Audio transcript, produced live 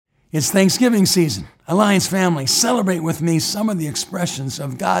It's Thanksgiving season. Alliance family, celebrate with me some of the expressions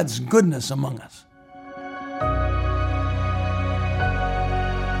of God's goodness among us.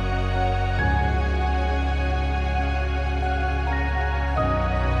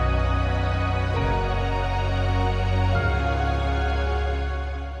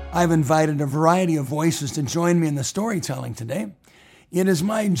 I've invited a variety of voices to join me in the storytelling today. It is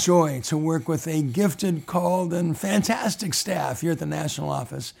my joy to work with a gifted, called, and fantastic staff here at the National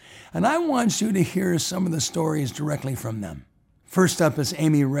Office, and I want you to hear some of the stories directly from them. First up is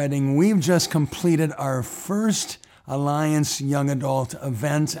Amy Redding. We've just completed our first Alliance Young Adult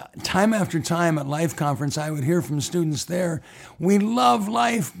event. Time after time at Life Conference, I would hear from students there, we love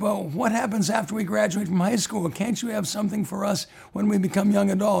life, but what happens after we graduate from high school? Can't you have something for us when we become young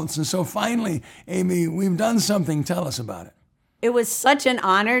adults? And so finally, Amy, we've done something. Tell us about it. It was such an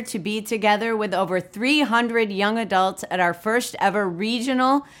honor to be together with over 300 young adults at our first ever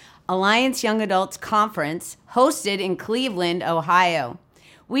regional Alliance Young Adults Conference hosted in Cleveland, Ohio.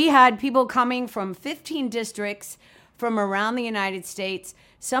 We had people coming from 15 districts from around the United States,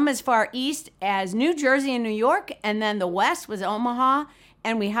 some as far east as New Jersey and New York, and then the west was Omaha,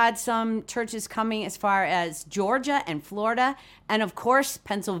 and we had some churches coming as far as Georgia and Florida, and of course,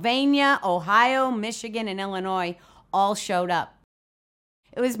 Pennsylvania, Ohio, Michigan, and Illinois all showed up.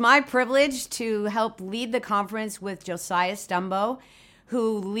 It was my privilege to help lead the conference with Josiah Stumbo,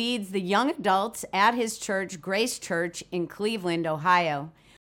 who leads the young adults at his church, Grace Church in Cleveland, Ohio.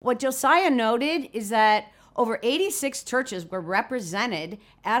 What Josiah noted is that over 86 churches were represented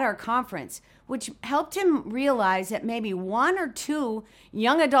at our conference, which helped him realize that maybe one or two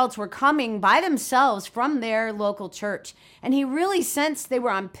young adults were coming by themselves from their local church. And he really sensed they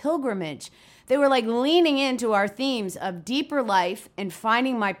were on pilgrimage. They were like leaning into our themes of deeper life and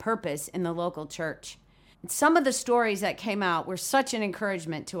finding my purpose in the local church. Some of the stories that came out were such an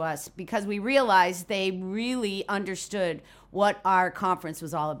encouragement to us because we realized they really understood what our conference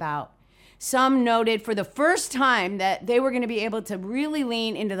was all about. Some noted for the first time that they were going to be able to really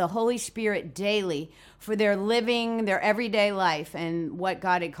lean into the Holy Spirit daily for their living, their everyday life, and what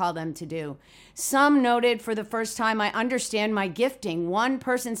God had called them to do. Some noted for the first time, I understand my gifting. One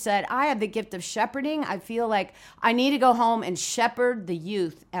person said, I have the gift of shepherding. I feel like I need to go home and shepherd the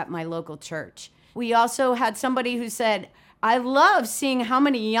youth at my local church. We also had somebody who said, I love seeing how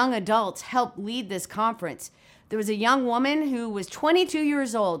many young adults help lead this conference. There was a young woman who was 22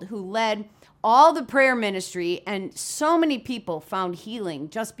 years old who led all the prayer ministry, and so many people found healing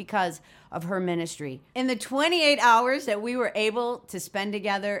just because of her ministry. In the 28 hours that we were able to spend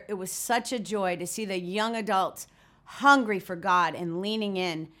together, it was such a joy to see the young adults hungry for God and leaning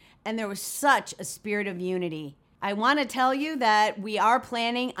in, and there was such a spirit of unity. I want to tell you that we are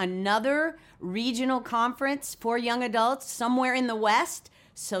planning another regional conference for young adults somewhere in the West,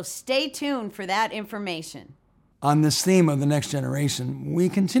 so stay tuned for that information. On this theme of the next generation, we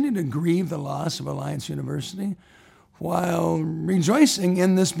continue to grieve the loss of Alliance University while rejoicing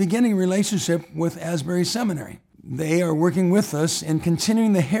in this beginning relationship with Asbury Seminary. They are working with us in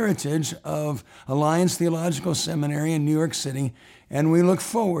continuing the heritage of Alliance Theological Seminary in New York City, and we look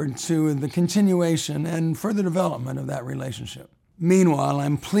forward to the continuation and further development of that relationship. Meanwhile,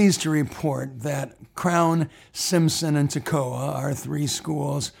 I'm pleased to report that Crown, Simpson, and Toccoa, our three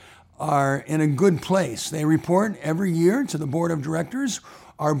schools, are in a good place. They report every year to the board of directors.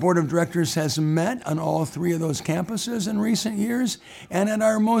 Our board of directors has met on all three of those campuses in recent years. And at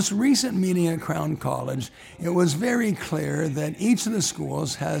our most recent meeting at Crown College, it was very clear that each of the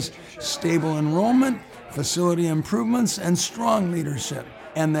schools has stable enrollment, facility improvements, and strong leadership.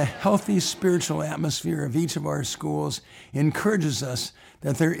 And the healthy spiritual atmosphere of each of our schools encourages us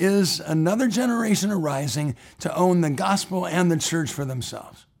that there is another generation arising to own the gospel and the church for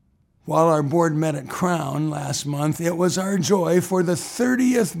themselves. While our board met at Crown last month, it was our joy for the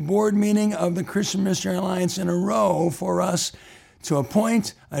 30th board meeting of the Christian Missionary Alliance in a row for us to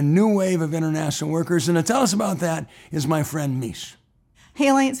appoint a new wave of international workers. And to tell us about that is my friend Mish. Hey,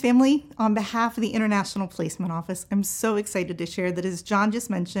 Alliance family. On behalf of the International Placement Office, I'm so excited to share that, as John just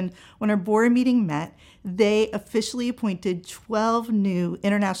mentioned, when our board meeting met, they officially appointed 12 new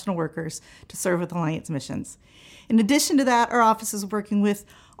international workers to serve with Alliance missions. In addition to that, our office is working with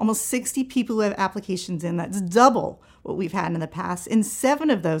almost 60 people who have applications in. That's double what we've had in the past, and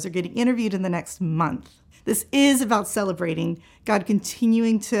 7 of those are getting interviewed in the next month. This is about celebrating God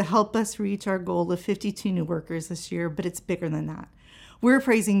continuing to help us reach our goal of 52 new workers this year, but it's bigger than that. We're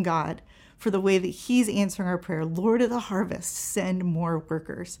praising God for the way that He's answering our prayer, Lord of the harvest, send more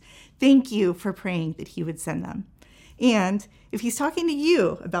workers. Thank you for praying that He would send them. And if He's talking to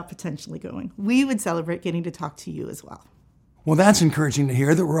you about potentially going, we would celebrate getting to talk to you as well. Well, that's encouraging to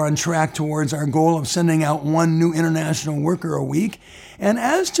hear that we're on track towards our goal of sending out one new international worker a week. And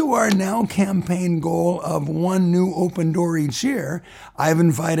as to our now campaign goal of one new open door each year, I've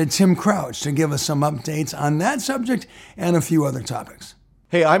invited Tim Crouch to give us some updates on that subject and a few other topics.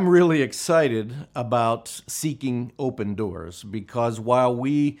 Hey, I'm really excited about seeking open doors because while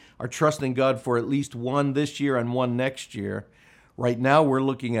we are trusting God for at least one this year and one next year, right now we're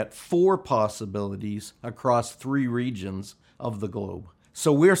looking at 4 possibilities across 3 regions of the globe.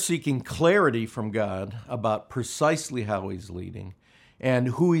 So we're seeking clarity from God about precisely how He's leading and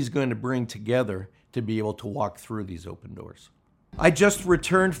who He's going to bring together to be able to walk through these open doors. I just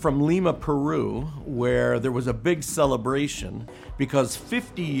returned from Lima, Peru, where there was a big celebration because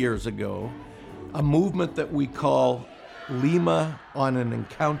 50 years ago, a movement that we call Lima on an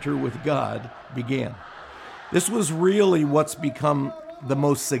Encounter with God began. This was really what's become the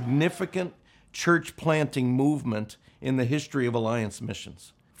most significant church planting movement in the history of Alliance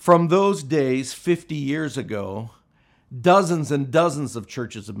missions. From those days, 50 years ago, dozens and dozens of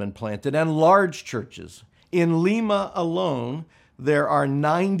churches have been planted, and large churches. In Lima alone, there are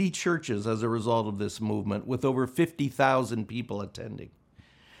 90 churches as a result of this movement, with over 50,000 people attending.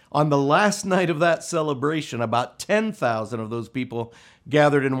 On the last night of that celebration, about 10,000 of those people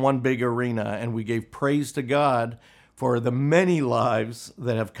gathered in one big arena, and we gave praise to God for the many lives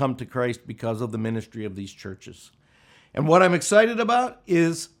that have come to Christ because of the ministry of these churches. And what I'm excited about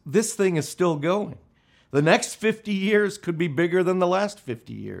is this thing is still going. The next 50 years could be bigger than the last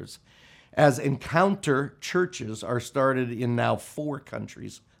 50 years, as encounter churches are started in now 4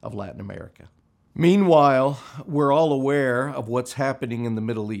 countries of Latin America. Meanwhile, we're all aware of what's happening in the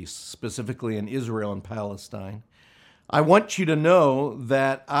Middle East, specifically in Israel and Palestine. I want you to know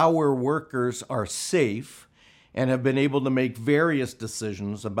that our workers are safe and have been able to make various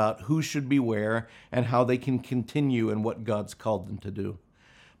decisions about who should be where and how they can continue in what God's called them to do.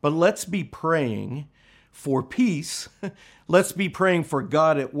 But let's be praying for peace. Let's be praying for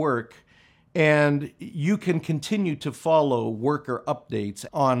God at work. And you can continue to follow worker updates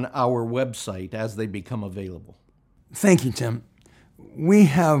on our website as they become available. Thank you, Tim. We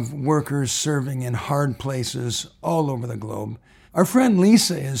have workers serving in hard places all over the globe. Our friend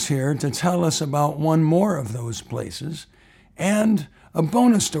Lisa is here to tell us about one more of those places and a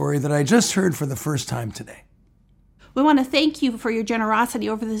bonus story that I just heard for the first time today. We want to thank you for your generosity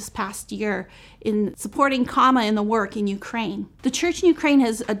over this past year in supporting Kama in the work in Ukraine. The church in Ukraine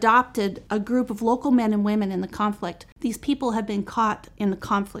has adopted a group of local men and women in the conflict. These people have been caught in the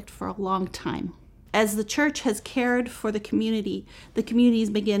conflict for a long time. As the church has cared for the communities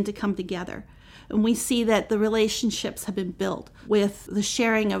begin to come together. And we see that the relationships have been built with the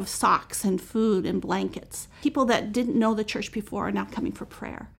sharing of socks and food and blankets. People that didn't know the church before are now coming for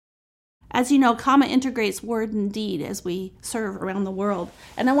prayer. As you know, Kama integrates word and deed as we serve around the world.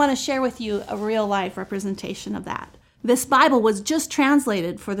 And I want to share with you a real-life representation of that. This Bible was just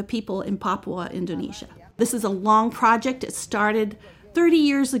translated for the people in Papua, Indonesia. This is a long project. It started 30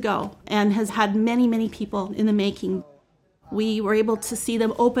 years ago and has had many, many people in the making. We were able to see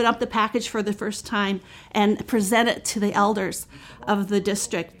them open up the package for the first time and present it to the elders of the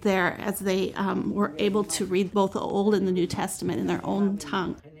district there as they were able to read both the Old and the New Testament in their own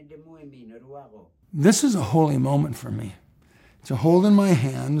tongue. This is a holy moment for me, to hold in my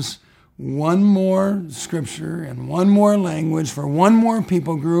hands one more scripture and one more language for one more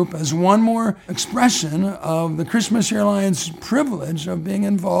people group as one more expression of the Christmas Year Alliance privilege of being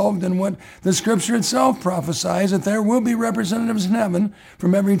involved in what the scripture itself prophesies, that there will be representatives in heaven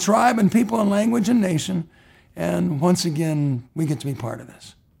from every tribe and people and language and nation. And once again, we get to be part of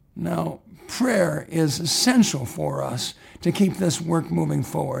this. Now, prayer is essential for us to keep this work moving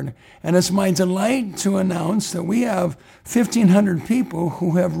forward. And it's my delight to announce that we have 1,500 people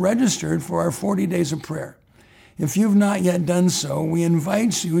who have registered for our 40 days of prayer. If you've not yet done so, we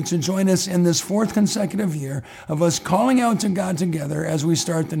invite you to join us in this 4th consecutive year of us calling out to God together as we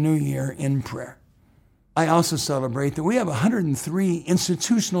start the new year in prayer. I also celebrate that we have 103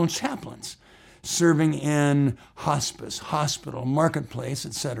 institutional chaplains serving in hospice, hospital, marketplace,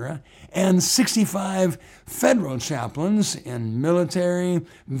 etc., and 65 federal chaplains in military,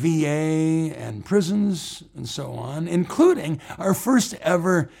 VA, and prisons, and so on, including our first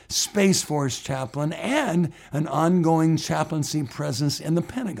ever Space Force chaplain and an ongoing chaplaincy presence in the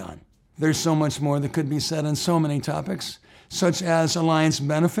Pentagon. There's so much more that could be said on so many topics, such as Alliance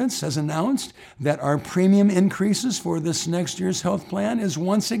Benefits has announced that our premium increases for this next year's health plan is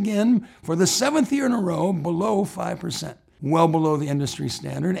once again, for the 7th year in a row, below 5%, well below the industry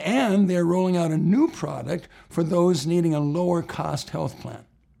standard, and they're rolling out a new product for those needing a lower cost health plan.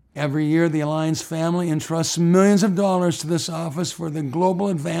 Every year, the Alliance family entrusts millions of dollars to this office for the global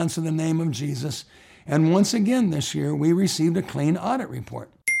advance of the name of Jesus. And once again this year, we received a clean audit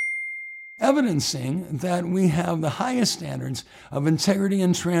report, evidencing that we have the highest standards of integrity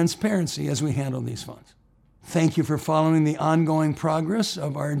and transparency as we handle these funds. Thank you for following the ongoing progress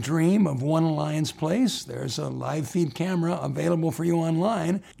of our dream of One Alliance Place. There's a live feed camera available for you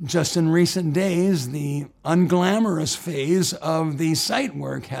online. Just in recent days, the unglamorous phase of the site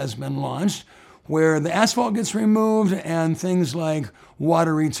work has been launched, where the asphalt gets removed and things like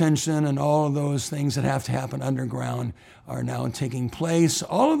water retention and all of those things that have to happen underground are now taking place.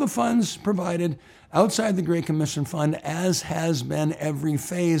 All of the funds provided outside the Great Commission Fund, as has been every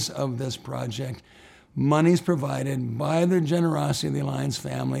phase of this project. Monies provided by the generosity of the Alliance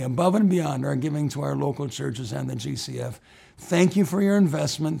family above and beyond our giving to our local churches and the GCF. Thank you for your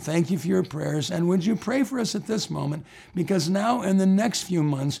investment. Thank you for your prayers. And would you pray for us at this moment? Because now in the next few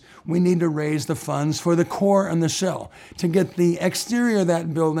months, we need to raise the funds for the core and the shell to get the exterior of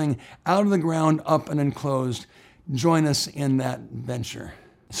that building out of the ground, up and enclosed. Join us in that venture.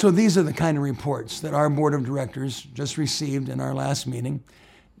 So these are the kind of reports that our board of directors just received in our last meeting.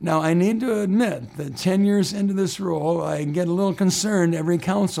 Now, I need to admit that 10 years into this role, I get a little concerned every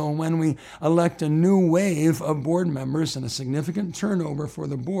council when we elect a new wave of board members and a significant turnover for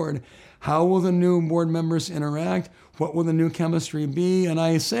the board. How will the new board members interact? What will the new chemistry be? And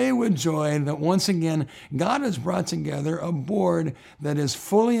I say with joy that once again, God has brought together a board that is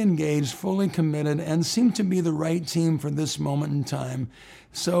fully engaged, fully committed, and seem to be the right team for this moment in time.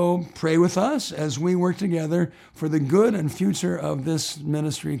 So pray with us as we work together for the good and future of this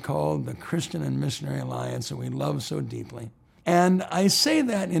ministry called the Christian and Missionary Alliance that we love so deeply. And I say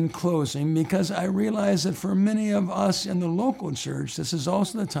that in closing because I realize that for many of us in the local church, this is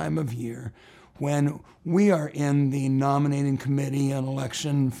also the time of year when we are in the nominating committee and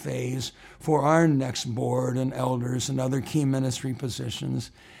election phase for our next board and elders and other key ministry positions.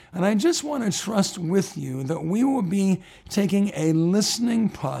 And I just want to trust with you that we will be taking a listening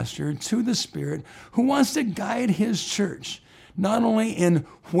posture to the Spirit who wants to guide His church, not only in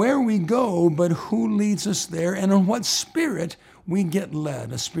where we go, but who leads us there and in what spirit we get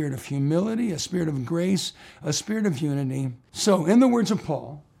led, a spirit of humility, a spirit of grace, a spirit of unity. So, in the words of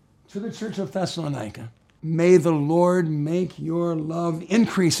Paul to the church of Thessalonica, may the Lord make your love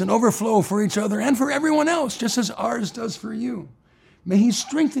increase and overflow for each other and for everyone else, just as ours does for you. May He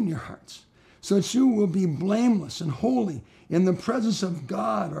strengthen your hearts so that you will be blameless and holy in the presence of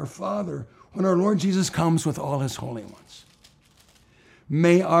God our Father when our Lord Jesus comes with all His holy ones.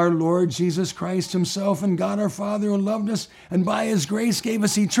 May our Lord Jesus Christ Himself and God our Father, who loved us and by His grace gave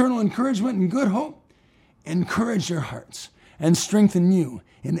us eternal encouragement and good hope, encourage your hearts and strengthen you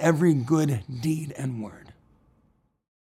in every good deed and word.